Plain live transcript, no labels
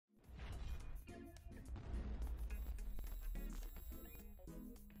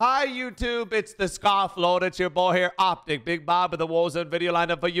Hi YouTube, it's the Scoff Lord. It's your boy here, Optic Big Bob with the Warzone video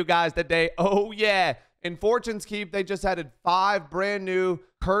lineup for you guys today. Oh yeah, in Fortune's Keep, they just added 5 brand new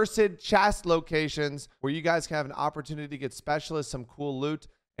cursed chest locations where you guys can have an opportunity to get specialists, some cool loot.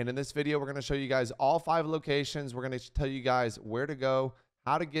 And in this video, we're going to show you guys all 5 locations. We're going to tell you guys where to go,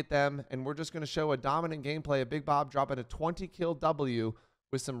 how to get them, and we're just going to show a dominant gameplay of Big Bob dropping a 20 kill W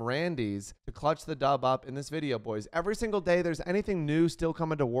with some Randys to clutch the dub up in this video, boys. Every single day there's anything new still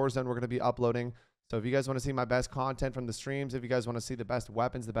coming to Warzone we're going to be uploading. So if you guys want to see my best content from the streams, if you guys want to see the best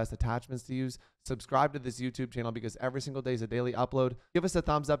weapons, the best attachments to use, subscribe to this YouTube channel because every single day is a daily upload. Give us a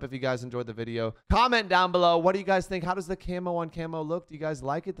thumbs up if you guys enjoyed the video. Comment down below, what do you guys think? How does the camo on camo look? Do you guys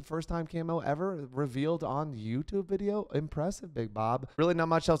like it? The first time camo ever revealed on YouTube video? Impressive, Big Bob. Really not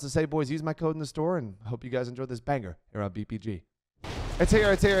much else to say, boys. Use my code in the store and hope you guys enjoyed this banger here on BPG. It's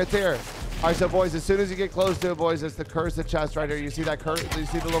here, it's here, it's here. All right, so boys, as soon as you get close to it, boys, it's the cursed chest right here. You see that you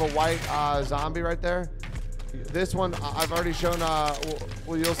see the little white zombie right there? This one, I've already shown,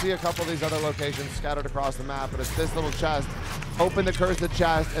 well, you'll see a couple of these other locations scattered across the map, but it's this little chest. Open the cursed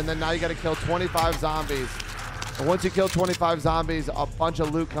chest, and then now you got to kill 25 zombies. And once you kill 25 zombies, a bunch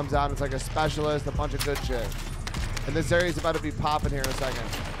of loot comes out. It's like a specialist, a bunch of good shit. And this area is about to be popping here in a second.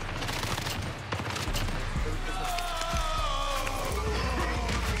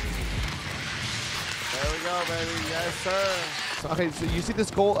 Go, baby. Yes, sir. So, okay, so you see the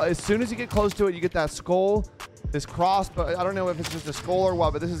skull. As soon as you get close to it, you get that skull, this cross, but I don't know if it's just a skull or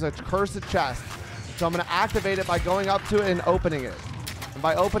what, but this is a cursed chest. So I'm going to activate it by going up to it and opening it. And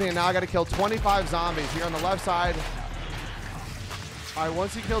by opening it, now I got to kill 25 zombies here on the left side. All right,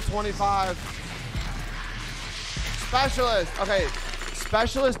 once you kill 25, specialist. Okay,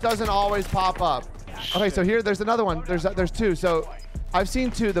 specialist doesn't always pop up. Okay, so here, there's another one. There's 2. So I've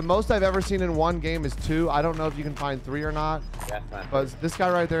seen 2. The most I've ever seen in one game is 2. I don't know if you can find 3 or not. But this guy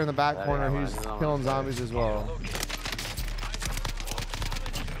right there in the back corner, he's killing zombies as well.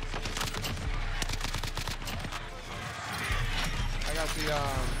 I got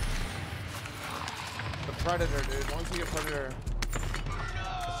the Predator, dude. Once you get Predator,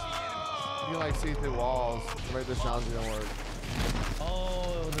 you can like see through walls. Maybe this challenge don't work.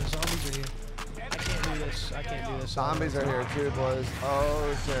 Oh, the zombies are here. I can't do this. Zombies are here too, boys.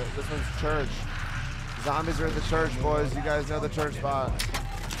 Oh shit, this one's church. Zombies are at the church, boys. You guys know the church spot.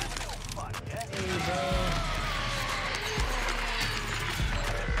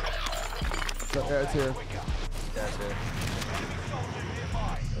 So, yeah, it's here. Yeah, it's here.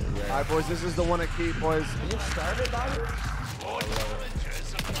 All right, boys, this is the one to keep, boys. You started, Bobby?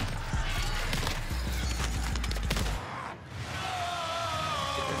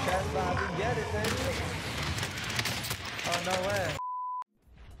 Bobby, get it, baby. Oh, no way.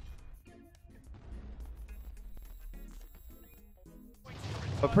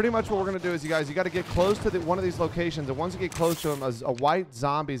 But pretty much what we're going to do is, you guys, you got to get close to one of these locations. And once you get close to them, a white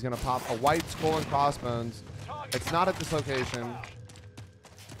zombie is going to pop, a white skull and crossbones. It's not at this location.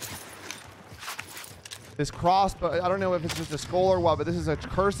 This cross, but I don't know if it's just a skull or what, but this is a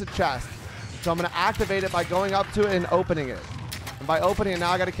cursed chest. So I'm going to activate it by going up to it and opening it. And by opening it,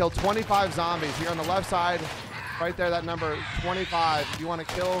 now I got to kill 25 zombies here on the left side. Right there, that number 25. You want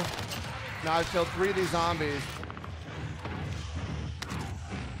to kill? Now I've killed 3 of these zombies.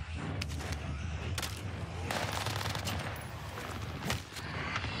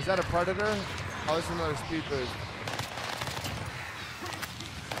 Is that a Predator? Oh, this is another speed boost.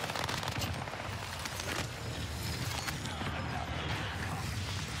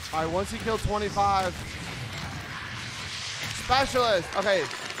 All right, once you kill 25, specialist. Okay,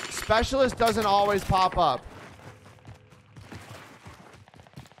 specialist doesn't always pop up.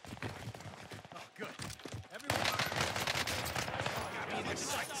 Oh, good.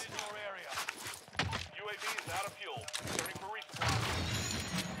 UAV is out of fuel. Ready for resupply.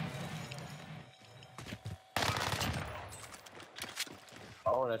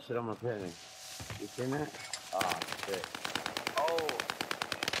 Oh, that shit on my penny. You seen that? Oh, shit. Oh.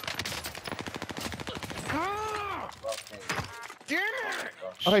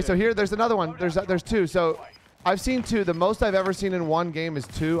 Okay, so here, there's another one. There's 2. So I've seen 2. The most I've ever seen in one game is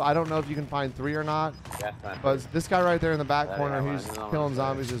 2. I don't know if you can find 3 or not. But this guy right there in the back corner, he's killing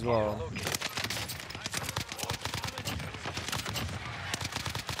zombies as well.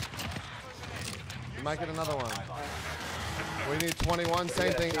 You might get another one. We need 21.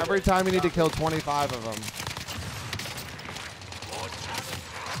 Same thing. Every time you need to kill 25 of them.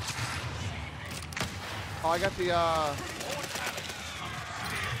 Oh, I got the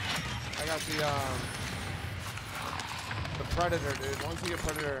Predator, dude. Once you get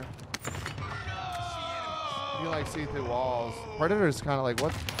Predator, You like see through walls. Predator's kind of like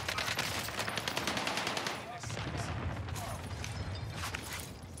what?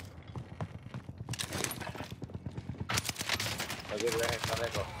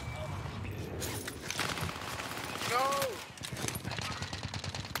 No!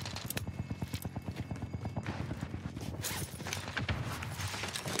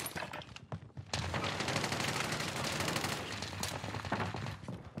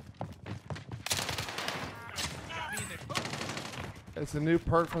 It's a new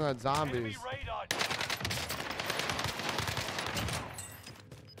perk from that zombies. Enemy radar.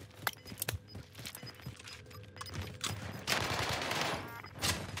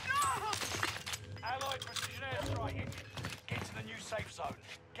 Allied precision airstrike. Get to the new safe zone.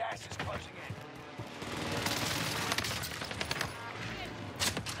 Gas is closing in.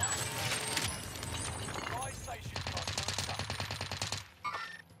 Buy station close.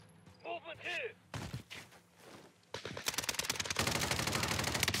 Movement here.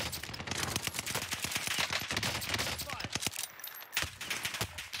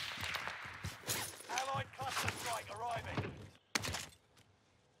 Allied cluster strike arriving.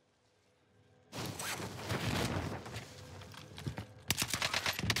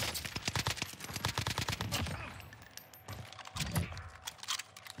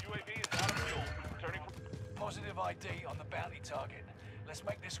 UAV is out of fuel. Turning. Positive ID on the bounty target. Let's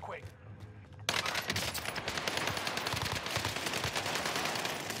make this quick.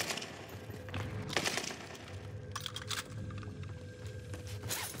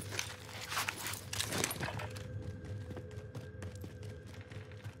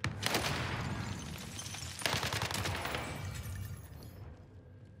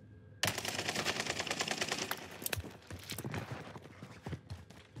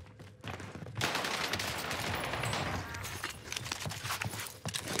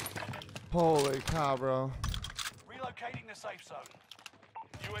 Holy cow, bro. Relocating the safe zone.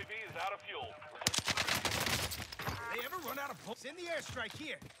 UAV is out of fuel. They ever run out of bullets? Send the airstrike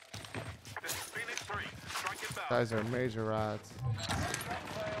here. This is Phoenix 3. Strike inbound. Guys are major rats.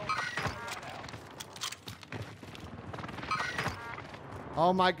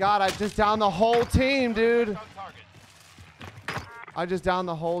 Oh my god, I just downed the whole team, dude. On target. I just downed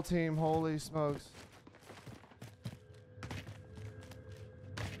the whole team. Holy smokes.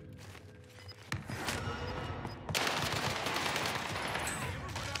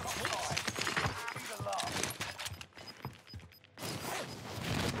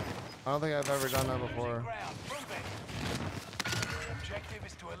 I don't think I've ever done that before. Ground. Move it. Objective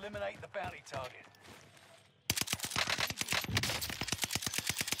is to eliminate the bounty target.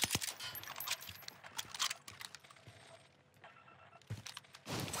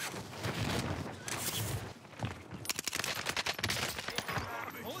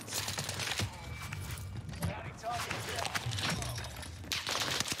 Bullets? Bounty target down.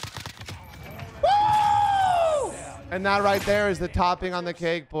 And that right there is the topping on the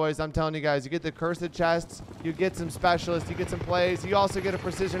cake, boys. I'm telling you guys, you get the cursed chests, you get some specialists, you get some plays, you also get a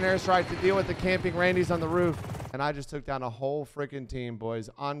precision airstrike to deal with the camping Randys on the roof. And I just took down a whole freaking team, boys.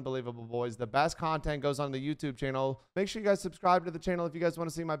 Unbelievable, boys. The best content goes on the YouTube channel. Make sure you guys subscribe to the channel if you guys want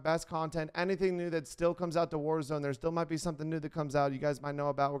to see my best content. Anything new that still comes out to Warzone, there still might be something new that comes out you guys might know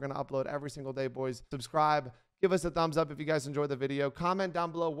about. We're going to upload every single day, boys. Subscribe. Give us a thumbs up if you guys enjoyed the video. Comment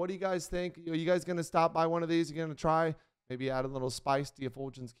down below. What do you guys think? Are you guys going to stop by one of these? You're going to try? Maybe add a little spice to your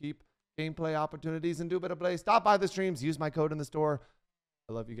Fortune's Keep gameplay opportunities and do a bit of play. Stop by the streams. Use my code in the store.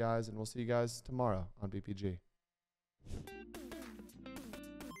 I love you guys, and we'll see you guys tomorrow on BPG.